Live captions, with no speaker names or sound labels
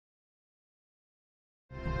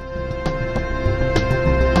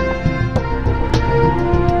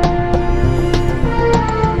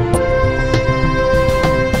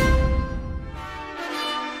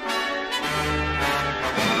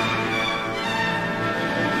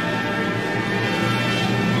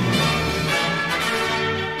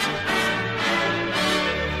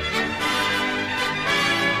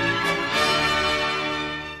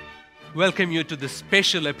welcome you to this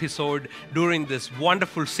special episode during this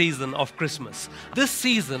wonderful season of Christmas. This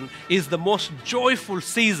season is the most joyful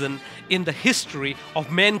season in the history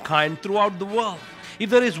of mankind throughout the world.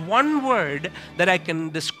 If there is one word that I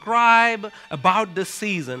can describe about this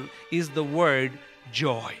season, is the word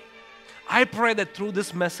joy. I pray that through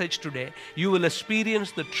this message today, you will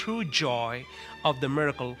experience the true joy of the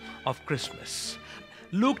miracle of Christmas.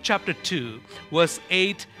 Luke chapter 2, verse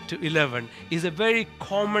 8 to 11 is a very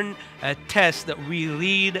common text that we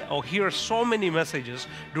read or hear so many messages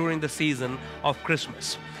during the season of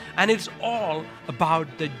Christmas. And it's all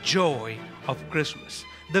about the joy of Christmas,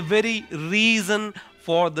 the very reason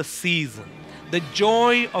for the season. The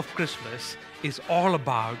joy of Christmas is all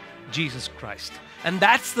about Jesus Christ. And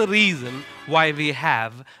that's the reason why we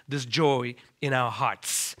have this joy in our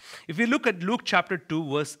hearts. If you look at Luke chapter 2,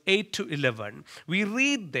 verse 8 to 11, we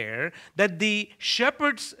read there that the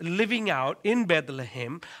shepherds living out in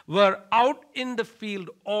Bethlehem were out in the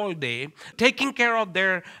field all day, taking care of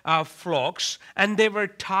their flocks, and they were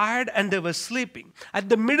tired and they were sleeping. At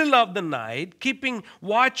the middle of the night, keeping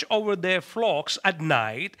watch over their flocks at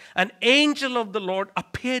night, an angel of the Lord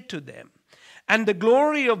appeared to them. And the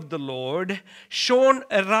glory of the Lord shone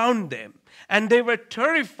around them, and they were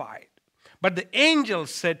terrified. But the angel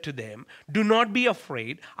said to them, "Do not be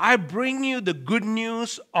afraid. I bring you the good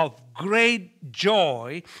news of great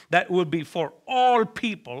joy that will be for all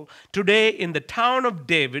people. Today in the town of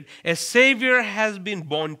David, a Savior has been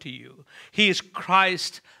born to you. He is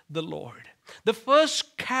Christ the Lord." The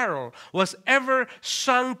first carol was ever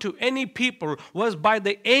sung to any people was by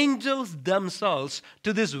the angels themselves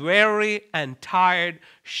to these weary and tired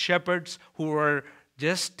shepherds who were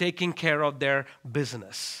just taking care of their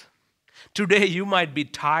business. Today you might be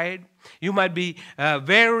tired. You might be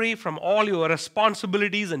weary from all your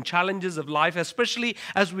responsibilities and challenges of life, especially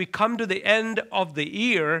as we come to the end of the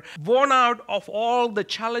year, worn out of all the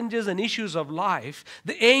challenges and issues of life.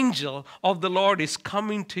 The angel of the Lord is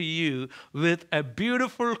coming to you with a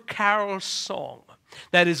beautiful carol song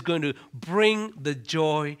that is going to bring the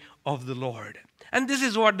joy of the Lord. And this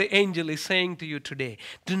is what the angel is saying to you today.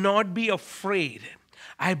 Do not be afraid.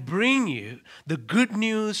 I bring you the good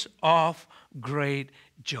news of great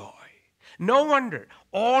joy. No wonder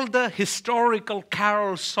all the historical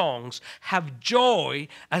carol songs have joy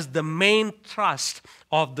as the main thrust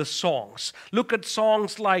of the songs. Look at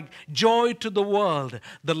songs like "Joy to the World,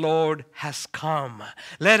 the Lord has come.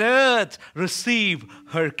 Let earth receive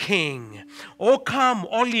her King. O come,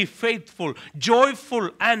 all ye faithful,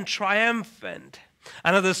 joyful and triumphant."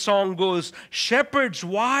 Another song goes, "Shepherds,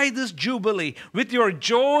 why this jubilee? With your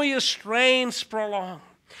joyous strains prolong.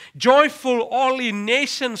 Joyful all ye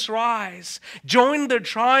nations rise, join the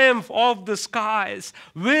triumph of the skies,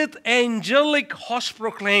 with angelic hosts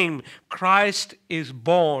proclaim, Christ is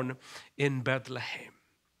born in Bethlehem."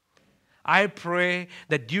 I pray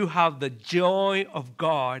that you have the joy of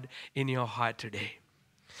God in your heart today.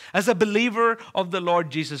 As a believer of the Lord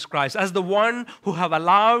Jesus Christ, as the one who have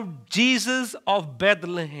allowed Jesus of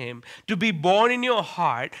Bethlehem to be born in your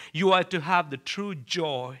heart, you are to have the true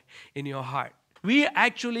joy in your heart. We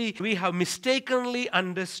have mistakenly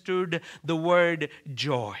understood the word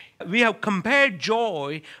joy. We have compared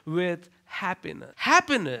joy with happiness.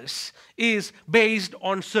 Happiness is based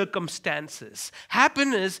on circumstances.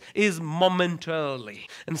 Happiness is momentarily.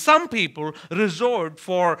 And some people resort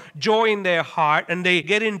for joy in their heart and they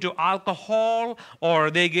get into alcohol or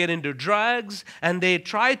they get into drugs and they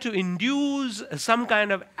try to induce some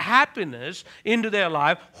kind of happiness into their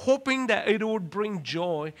life, hoping that it would bring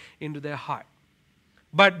joy into their heart.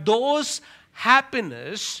 But those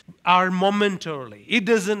happiness are momentarily. It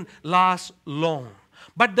doesn't last long.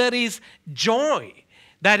 But there is joy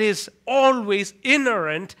that is always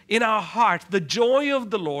inherent in our hearts, the joy of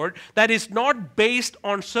the Lord that is not based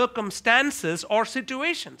on circumstances or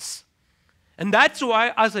situations. And that's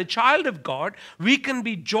why, as a child of God, we can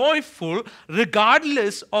be joyful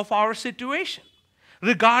regardless of our situation,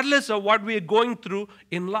 regardless of what we are going through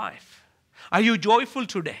in life. Are you joyful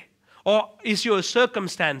today? Or is your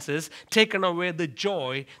circumstances taken away the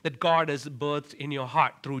joy that God has birthed in your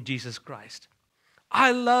heart through Jesus Christ?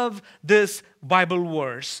 I love this Bible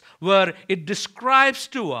verse where it describes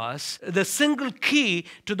to us the single key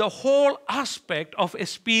to the whole aspect of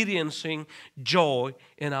experiencing joy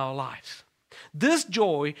in our lives. This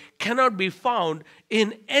joy cannot be found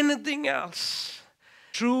in anything else.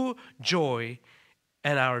 True joy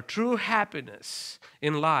and our true happiness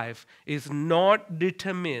in life is not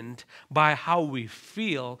determined by how we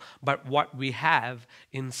feel, but what we have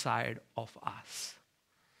inside of us.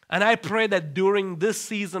 And I pray that during this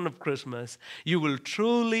season of Christmas, you will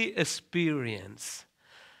truly experience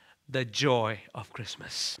the joy of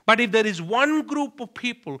Christmas. But if there is one group of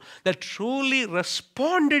people that truly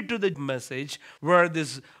responded to the message, were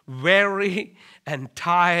these weary and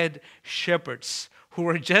tired shepherds who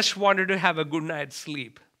were just wanted to have a good night's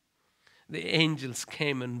sleep. The angels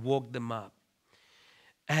came and woke them up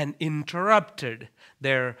and interrupted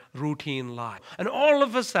their routine life. And all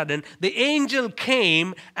of a sudden, the angel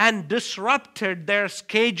came and disrupted their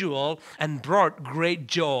schedule and brought great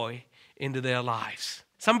joy into their lives.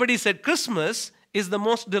 Somebody said Christmas is the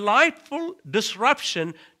most delightful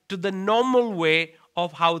disruption to the normal way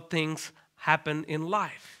of how things happen in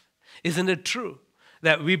life. Isn't it true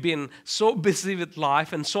that we've been so busy with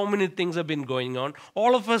life and so many things have been going on?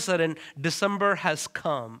 All of a sudden, December has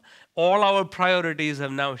come. All our priorities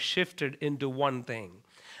have now shifted into one thing.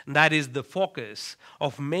 And that is the focus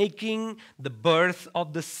of making the birth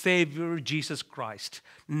of the Savior, Jesus Christ,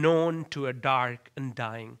 known to a dark and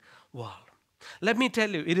dying world. Let me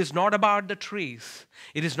tell you, it is not about the trees.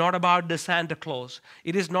 It is not about the Santa Claus.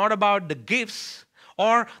 It is not about the gifts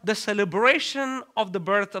or the celebration of the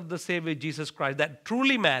birth of the Savior Jesus Christ that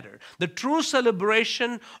truly matter. The true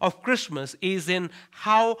celebration of Christmas is in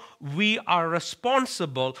how we are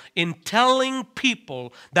responsible in telling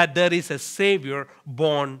people that there is a Savior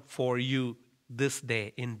born for you this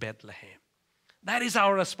day in Bethlehem. That is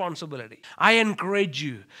our responsibility. I encourage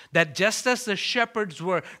you that just as the shepherds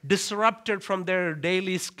were disrupted from their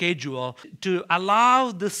daily schedule, to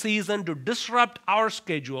allow the season to disrupt our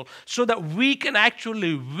schedule so that we can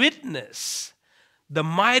actually witness the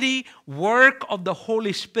mighty work of the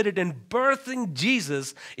Holy Spirit in birthing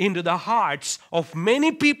Jesus into the hearts of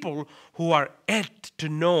many people who are yet to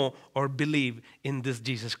know or believe in this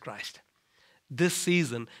Jesus Christ. This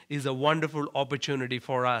season is a wonderful opportunity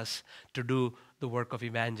for us to do the work of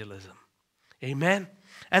evangelism. Amen.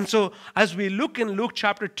 And so as we look in Luke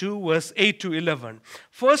chapter 2, verse 8 to 11,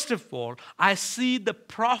 first of all, I see the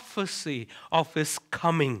prophecy of his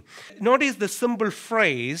coming. Notice the simple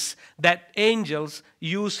phrase that angels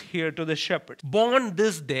use here to the shepherds. Born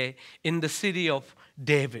this day in the city of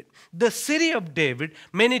David. The city of David,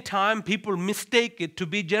 many times people mistake it to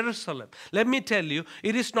be Jerusalem. Let me tell you,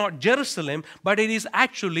 it is not Jerusalem, but it is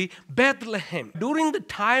actually Bethlehem. During the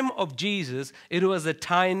time of Jesus, it was a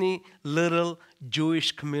tiny little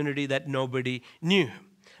Jewish community that nobody knew.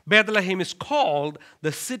 Bethlehem is called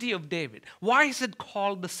the city of David. Why is it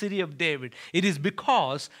called the city of David? It is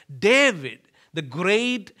because David, the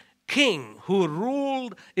great king who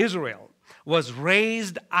ruled Israel, was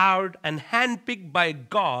raised out and handpicked by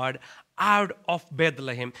God out of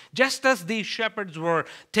Bethlehem. Just as these shepherds were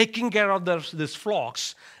taking care of these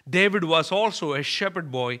flocks, David was also a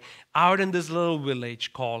shepherd boy out in this little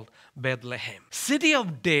village called Bethlehem. City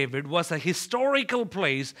of David was a historical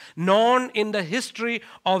place known in the history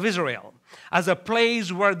of Israel as a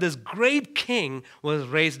place where this great king was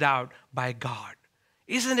raised out by God.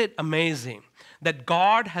 Isn't it amazing that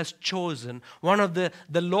God has chosen one of the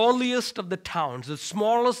lowliest of the towns, the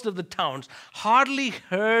smallest of the towns, hardly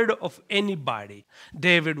heard of anybody?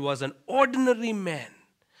 David was an ordinary man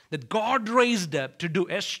that God raised up to do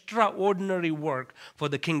extraordinary work for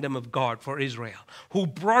the kingdom of God, for Israel, who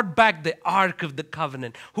brought back the Ark of the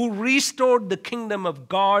Covenant, who restored the kingdom of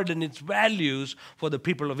God and its values for the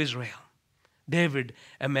people of Israel. David,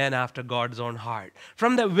 a man after God's own heart.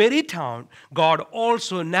 From the very town, God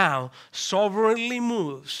also now sovereignly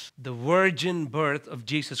moves the virgin birth of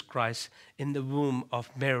Jesus Christ in the womb of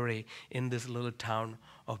Mary in this little town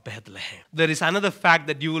of Bethlehem. There is another fact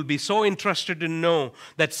that you will be so interested to know,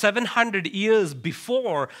 that 700 years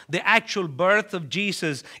before the actual birth of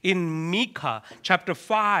Jesus, in Micah chapter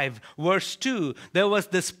 5 verse 2, there was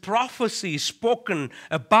this prophecy spoken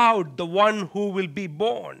about the one who will be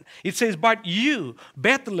born. It says, "But you,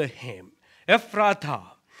 Bethlehem,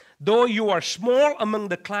 Ephrathah, though you are small among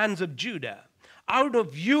the clans of Judah, out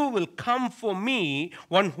of you will come for me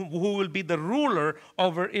one who will be the ruler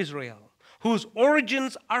over Israel, whose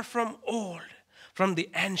origins are from old, from the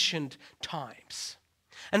ancient times."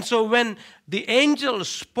 And so when the angel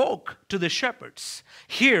spoke to the shepherds,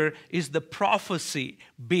 here is the prophecy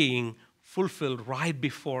being fulfilled right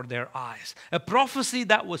before their eyes. A prophecy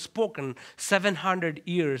that was spoken 700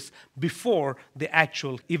 years before the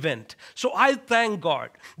actual event. So I thank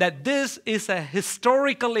God that this is a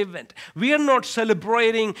historical event. We are not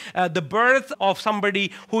celebrating the birth of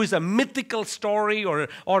somebody who is a mythical story or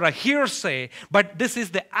a hearsay, but this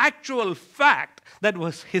is the actual fact that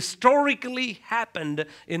was historically happened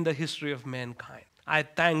in the history of mankind. I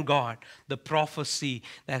thank God the prophecy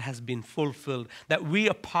that has been fulfilled, that we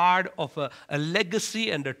are part of a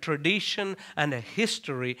legacy and a tradition and a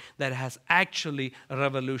history that has actually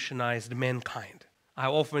revolutionized mankind. I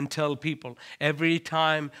often tell people, every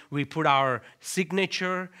time we put our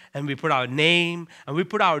signature and we put our name and we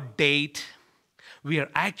put our date, we are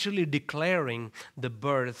actually declaring the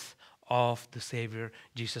birth of the Savior,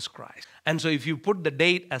 Jesus Christ. And so if you put the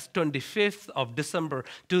date as 25th of December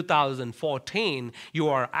 2014, you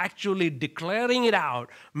are actually declaring it out,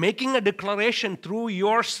 making a declaration through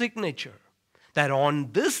your signature that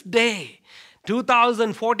on this day,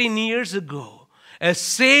 2014 years ago, a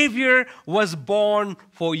Savior was born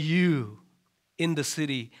for you in the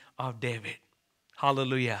city of David.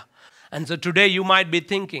 Hallelujah. And so today you might be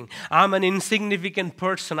thinking, I'm an insignificant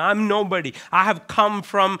person. I'm nobody. I have come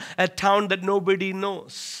from a town that nobody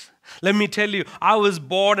knows. Let me tell you, I was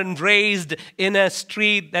born and raised in a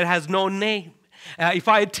street that has no name. If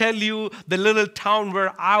I tell you the little town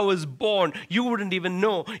where I was born, you wouldn't even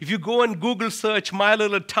know. If you go and Google search my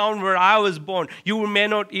little town where I was born, you may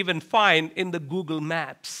not even find in the Google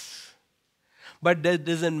Maps. But that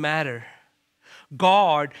doesn't matter.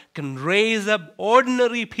 God can raise up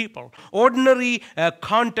ordinary people, ordinary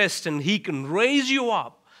contestants. He can raise you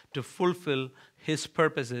up to fulfill His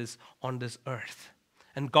purposes on this earth.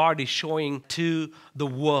 And God is showing to the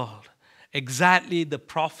world exactly the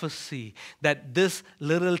prophecy that this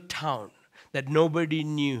little town that nobody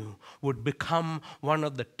knew would become one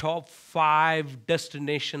of the top 5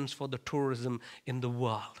 destinations for the tourism in the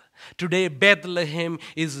world. Today, Bethlehem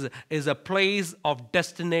is a place of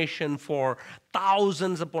destination for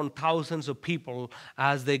thousands upon thousands of people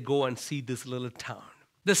as they go and see this little town.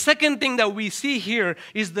 The second thing that we see here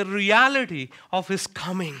is the reality of His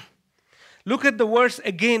coming. Look at the verse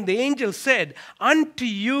again. The angel said, "Unto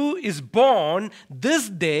you is born this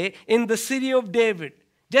day in the city of David."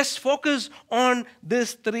 Just focus on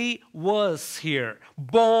these 3 words here.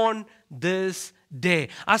 Born this day.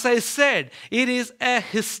 As I said, it is a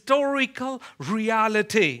historical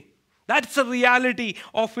reality. That's the reality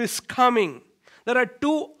of His coming. There are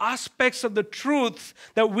 2 aspects of the truth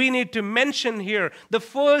that we need to mention here. The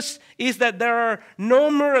first is that there are no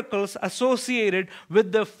miracles associated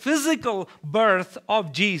with the physical birth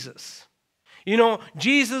of Jesus. You know,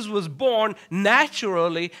 Jesus was born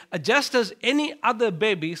naturally just as any other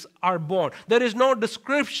babies are born. There is no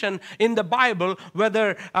description in the Bible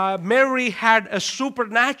whether Mary had a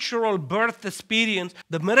supernatural birth experience.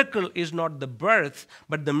 The miracle is not the birth,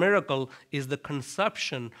 but the miracle is the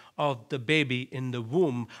conception of the baby in the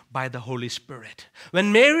womb by the Holy Spirit.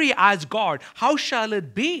 When Mary asked God, "How shall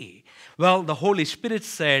it be?" Well, the Holy Spirit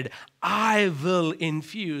said, I will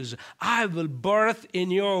birth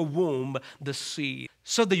in your womb the seed.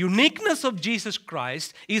 So the uniqueness of Jesus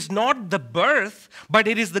Christ is not the birth, but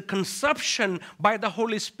it is the conception by the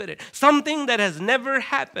Holy Spirit. Something that has never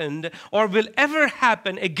happened or will ever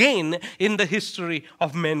happen again in the history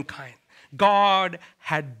of mankind. God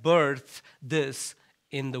had birthed this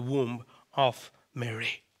in the womb of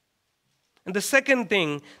Mary. And the second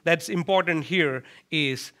thing that's important here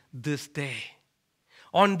is this day.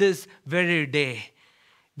 On this very day,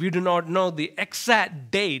 we do not know the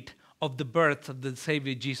exact date of the birth of the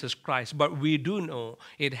Savior Jesus Christ, but we do know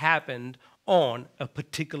it happened on a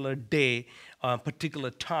particular day, a particular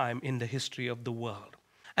time in the history of the world.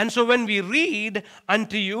 And so when we read,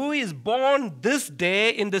 "Unto you is born this day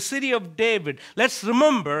in the city of David," let's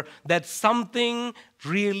remember that something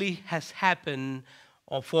really has happened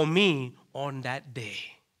for me on that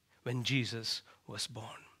day when Jesus was born.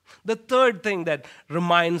 The third thing that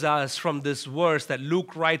reminds us from this verse that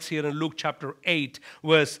Luke writes here in Luke chapter 8,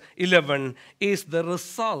 verse 11, is the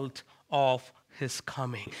result of His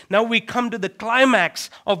coming. Now we come to the climax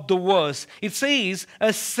of the verse. It says,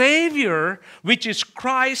 "A Savior, which is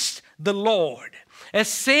Christ the Lord." A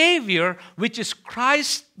Savior, which is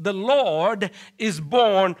Christ the Lord, is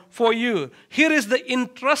born for you. Here is the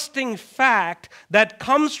interesting fact that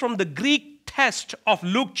comes from the Greek text of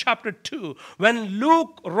Luke chapter 2. When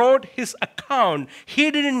Luke wrote his account,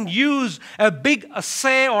 he didn't use a big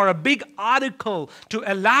essay or a big article to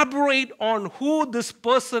elaborate on who this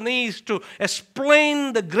person is, to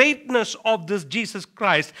explain the greatness of this Jesus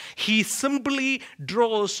Christ. He simply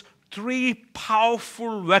draws 3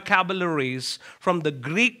 powerful vocabularies from the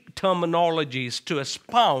Greek terminologies to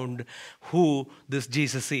expound who this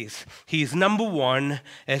Jesus is. He is, number 1,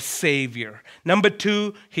 a Savior. Number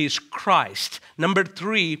 2, He is Christ. Number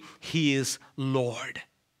 3, He is Lord.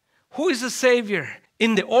 Who is a Savior?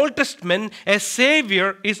 In the Old Testament, a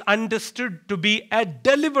Savior is understood to be a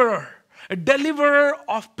deliverer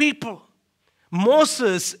of people.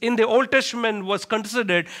 Moses in the Old Testament was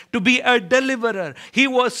considered to be a deliverer. He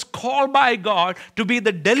was called by God to be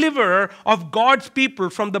the deliverer of God's people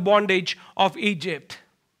from the bondage of Egypt.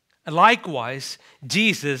 Likewise,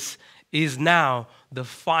 Jesus is now the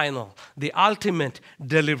final, the ultimate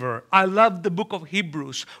deliverer. I love the book of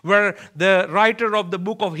Hebrews, where the writer of the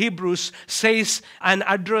book of Hebrews says and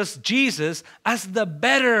addresses Jesus as the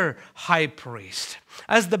better high priest,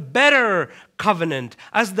 as the better covenant,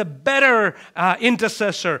 as the better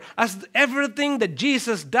intercessor, as everything that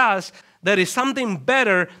Jesus does. There is something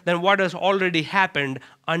better than what has already happened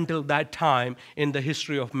until that time in the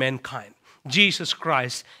history of mankind. Jesus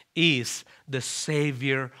Christ is the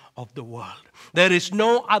Savior of the world. There is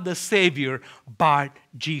no other Savior but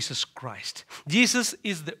Jesus Christ. Jesus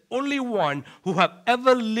is the only one who have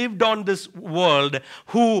ever lived on this world,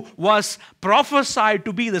 who was prophesied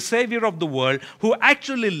to be the Savior of the world, who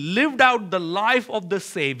actually lived out the life of the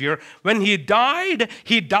Savior. When he died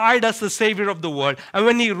as the Savior of the world. And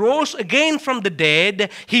when he rose again from the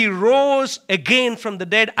dead, he rose again from the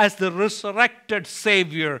dead as the resurrected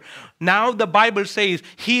Savior. Now the Bible says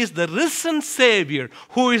he is the risen Savior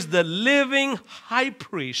who is the living high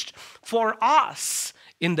priest for us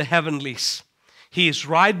in the heavenlies. He is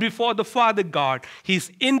right before the Father God. He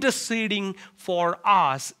is interceding for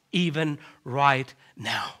us even right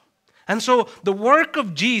now. And so the work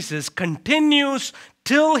of Jesus continues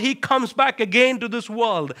till he comes back again to this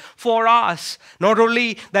world for us. Not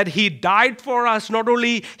only that he died for us, not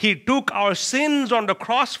only he took our sins on the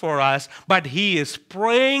cross for us, but he is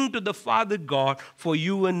praying to the Father God for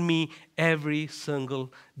you and me every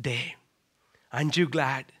single day. Aren't you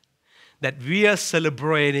glad that we are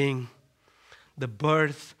celebrating the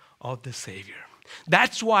birth of the Savior?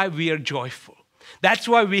 That's why we are joyful. That's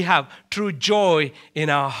why we have true joy in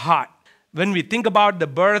our heart. When we think about the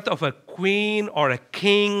birth of a queen or a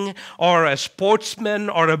king or a sportsman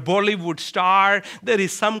or a Bollywood star, there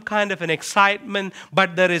is some kind of an excitement,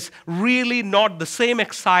 but there is really not the same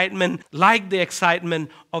excitement like the excitement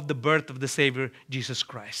of the birth of the Savior, Jesus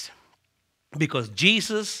Christ. Because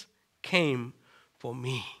Jesus came for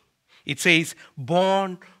me. It says,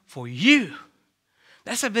 born for you.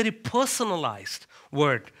 That's a very personalized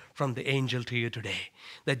word from the angel to you today,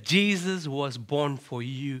 that Jesus was born for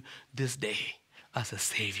you this day as a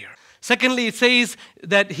Savior. Secondly, it says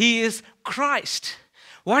that he is Christ.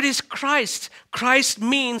 What is Christ? Christ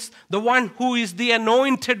means the one who is the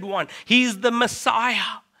anointed one. He is the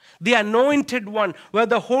Messiah, the anointed one, where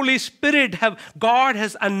the Holy Spirit God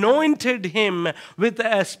has anointed him with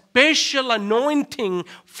a special anointing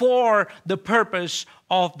for the purpose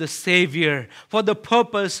of the Savior, for the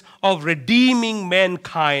purpose of redeeming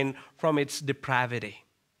mankind from its depravity.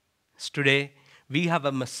 Today, we have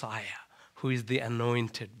a Messiah who is the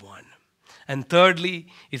anointed one. And thirdly,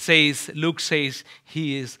 Luke says,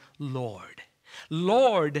 he is Lord.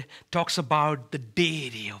 Lord talks about the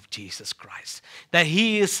deity of Jesus Christ, that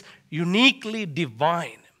he is uniquely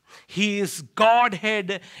divine. He is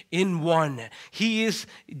Godhead in one. He is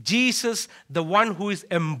Jesus, the one who is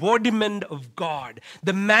embodiment of God,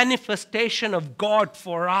 the manifestation of God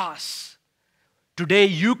for us. Today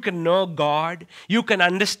you can know God, you can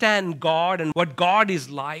understand God and what God is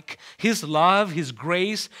like, his love, his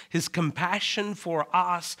grace, his compassion for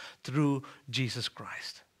us through Jesus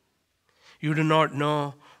Christ. You do not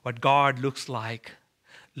know what God looks like,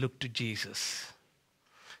 look to Jesus.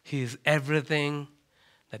 He is everything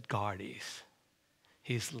that God is.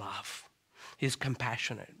 He is love. He is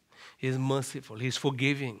compassionate. He is merciful. He is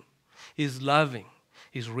forgiving. He is loving.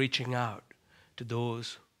 He is reaching out to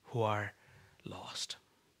those who are lost.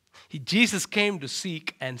 Jesus came to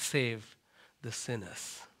seek and save the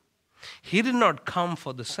sinners. He did not come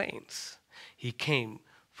for the saints. He came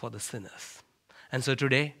for the sinners. And so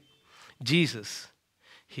today, Jesus,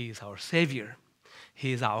 he is our Savior.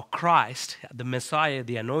 He is our Christ, the Messiah,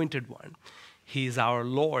 the anointed one. He is our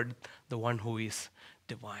Lord, the one who is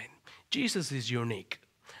divine. Jesus is unique.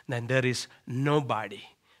 And there is nobody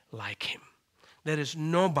like him. There is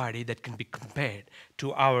nobody that can be compared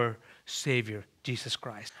to our Savior, Jesus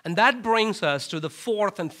Christ. And that brings us to the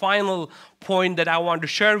fourth and final point that I want to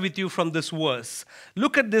share with you from this verse.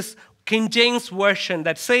 Look at this King James Version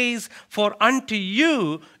that says, for unto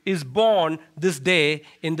you is born this day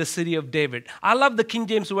in the city of David. I love the King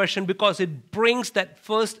James Version because it brings that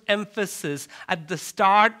first emphasis at the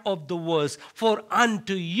start of the verse. For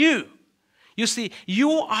unto you. You see, you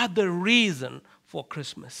are the reason for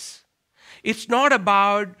Christmas. It's not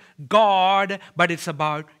about God, but it's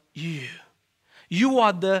about you. You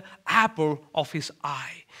are the apple of his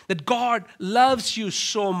eye. That God loves you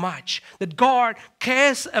so much. That God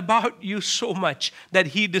cares about you so much that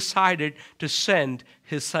he decided to send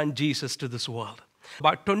his son Jesus to this world.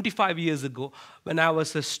 About 25 years ago, when I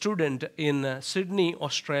was a student in Sydney,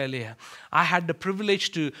 Australia, I had the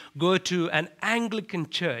privilege to go to an Anglican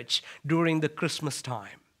church during the Christmas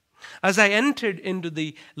time. As I entered into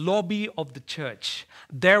the lobby of the church,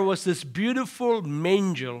 there was this beautiful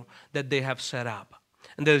manger that they have set up.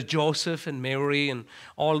 And there's Joseph and Mary and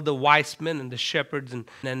all the wise men and the shepherds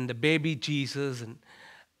and the baby Jesus. And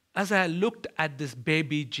as I looked at this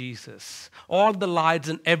baby Jesus, all the lights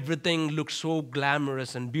and everything looked so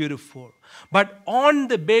glamorous and beautiful. But on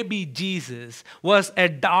the baby Jesus was a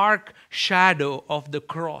dark shadow of the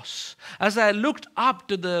cross. As I looked up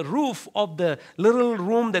to the roof of the little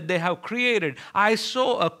room that they have created, I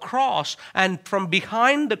saw a cross, and from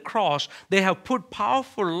behind the cross, they have put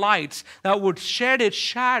powerful lights that would shed a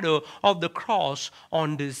shadow of the cross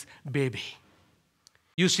on this baby.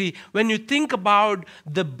 You see, when you think about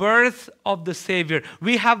the birth of the Savior,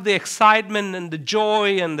 we have the excitement and the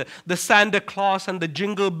joy and the Santa Claus and the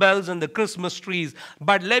jingle bells and the Christmas trees.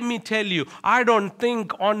 But let me tell you, I don't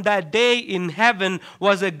think on that day in heaven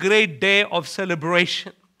was a great day of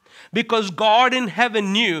celebration. Because God in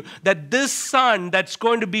heaven knew that this son that's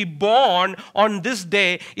going to be born on this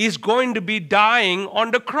day is going to be dying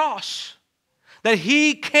on the cross. That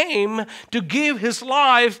he came to give his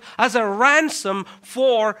life as a ransom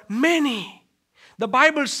for many. The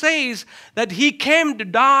Bible says that he came to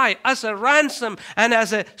die as a ransom and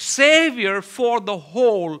as a savior for the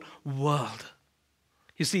whole world.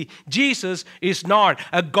 You see, Jesus is not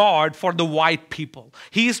a God for the white people.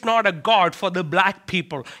 He is not a God for the black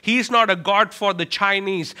people. He is not a God for the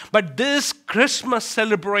Chinese. But this Christmas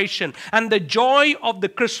celebration and the joy of the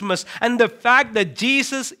Christmas and the fact that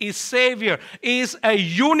Jesus is Savior is a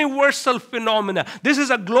universal phenomenon. This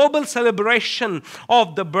is a global celebration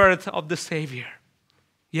of the birth of the Savior.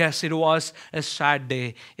 Yes, it was a sad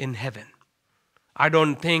day in heaven. I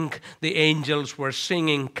don't think the angels were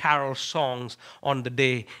singing carol songs on the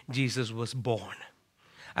day Jesus was born.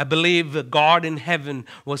 I believe that God in heaven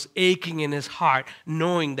was aching in his heart,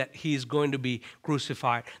 knowing that he is going to be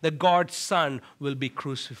crucified, that God's son will be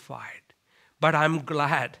crucified. But I'm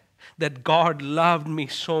glad that God loved me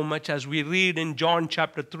so much, as we read in John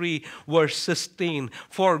chapter 3, verse 16.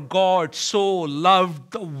 For God so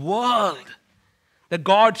loved the world, that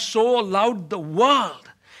God so loved the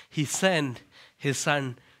world, he sent his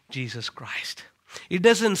son, Jesus Christ. It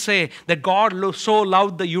doesn't say that God so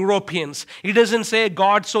loved the Europeans. It doesn't say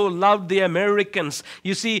God so loved the Americans.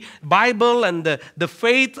 You see, Bible and the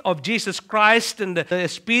faith of Jesus Christ and the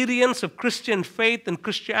experience of Christian faith and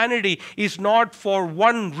Christianity is not for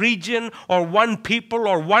one region or one people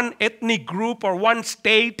or one ethnic group or one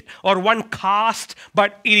state or one caste,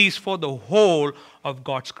 but it is for the whole of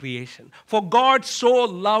God's creation. For God so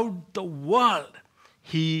loved the world,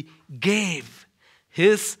 he gave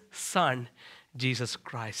his son, Jesus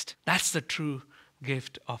Christ. That's the true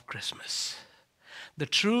gift of Christmas. The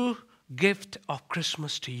true gift of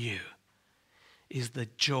Christmas to you is the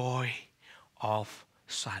joy of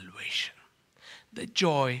salvation. The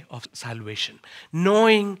joy of salvation.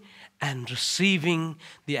 Knowing and receiving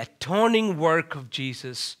the atoning work of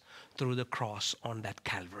Jesus through the cross on that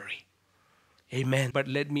Calvary. Amen. But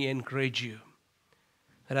let me encourage you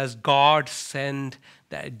that as God sent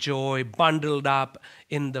that joy bundled up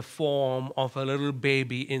in the form of a little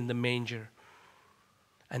baby in the manger,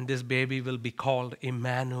 and this baby will be called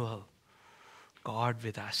Emmanuel, God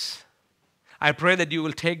with us. I pray that you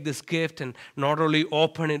will take this gift and not only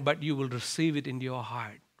open it, but you will receive it into your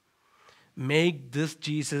heart. Make this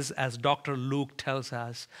Jesus, as Dr. Luke tells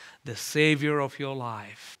us, the Savior of your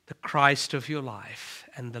life, the Christ of your life,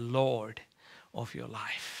 and the Lord of your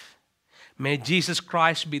life. May Jesus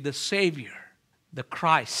Christ be the Savior, the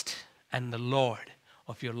Christ, and the Lord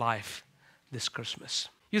of your life this Christmas.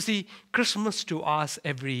 You see, Christmas to us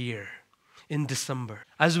every year in December,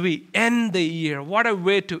 as we end the year, what a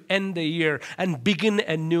way to end the year and begin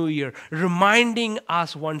a new year, reminding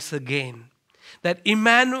us once again that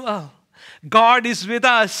Emmanuel, God is with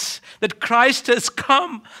us, that Christ has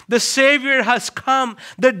come, the Savior has come,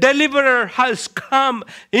 the Deliverer has come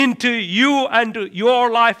into you and to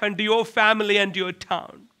your life and to your family and to your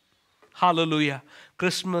town. Hallelujah.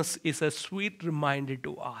 Christmas is a sweet reminder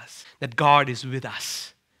to us that God is with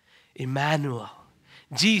us. Emmanuel,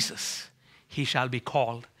 Jesus, he shall be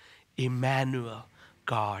called Emmanuel,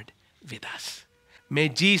 God with us. May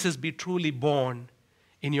Jesus be truly born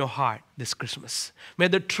in your heart this Christmas. May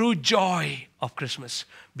the true joy of Christmas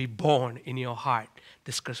be born in your heart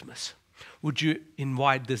this Christmas. Would you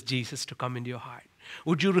invite this Jesus to come into your heart?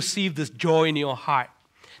 Would you receive this joy in your heart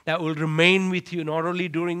that will remain with you not only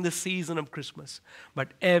during the season of Christmas, but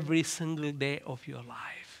every single day of your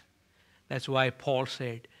life? That's why Paul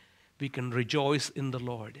said, we can rejoice in the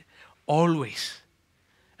Lord always.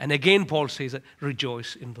 And again Paul says,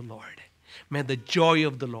 rejoice in the Lord. May the joy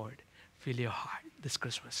of the Lord fill your heart. this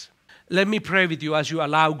Christmas. Let me pray with you as you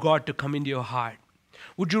allow God to come into your heart.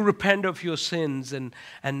 Would you repent of your sins and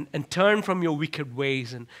turn from your wicked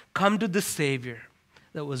ways and come to the Savior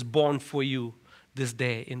that was born for you this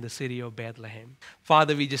day in the city of Bethlehem?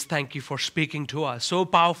 Father, we just thank you for speaking to us so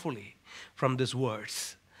powerfully from these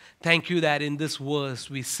words. Thank you that in this verse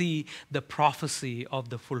we see the prophecy of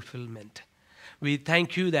the fulfillment. We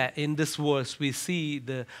thank you that in this verse we see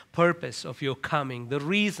the purpose of your coming, the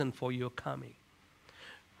reason for your coming.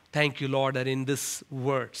 Thank you, Lord, that in this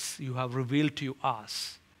words you have revealed to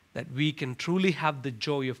us that we can truly have the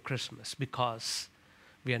joy of Christmas because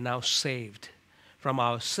we are now saved from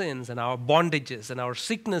our sins and our bondages and our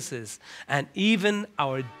sicknesses and even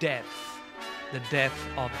our death, the death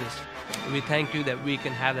of this. We thank you that we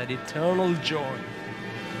can have that eternal joy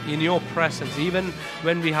in your presence. Even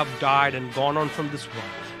when we have died and gone on from this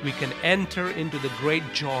world, we can enter into the great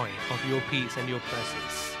joy of your peace and your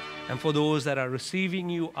presence. And for those that are receiving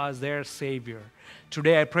you as their Savior,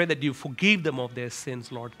 today I pray that you forgive them of their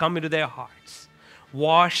sins, Lord. Come into their hearts.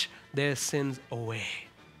 Wash their sins away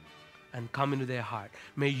and come into their heart.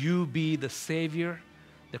 May you be the Savior,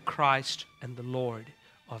 the Christ, and the Lord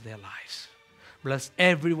of their lives. Bless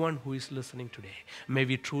everyone who is listening today. May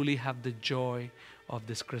we truly have the joy of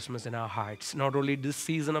this Christmas in our hearts, not only this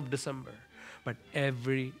season of December, but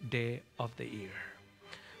every day of the year.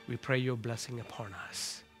 We pray your blessing upon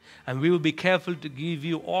us. And we will be careful to give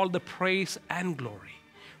you all the praise and glory.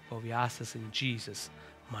 For we ask this in Jesus'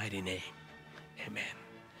 mighty name. Amen.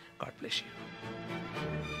 God bless you.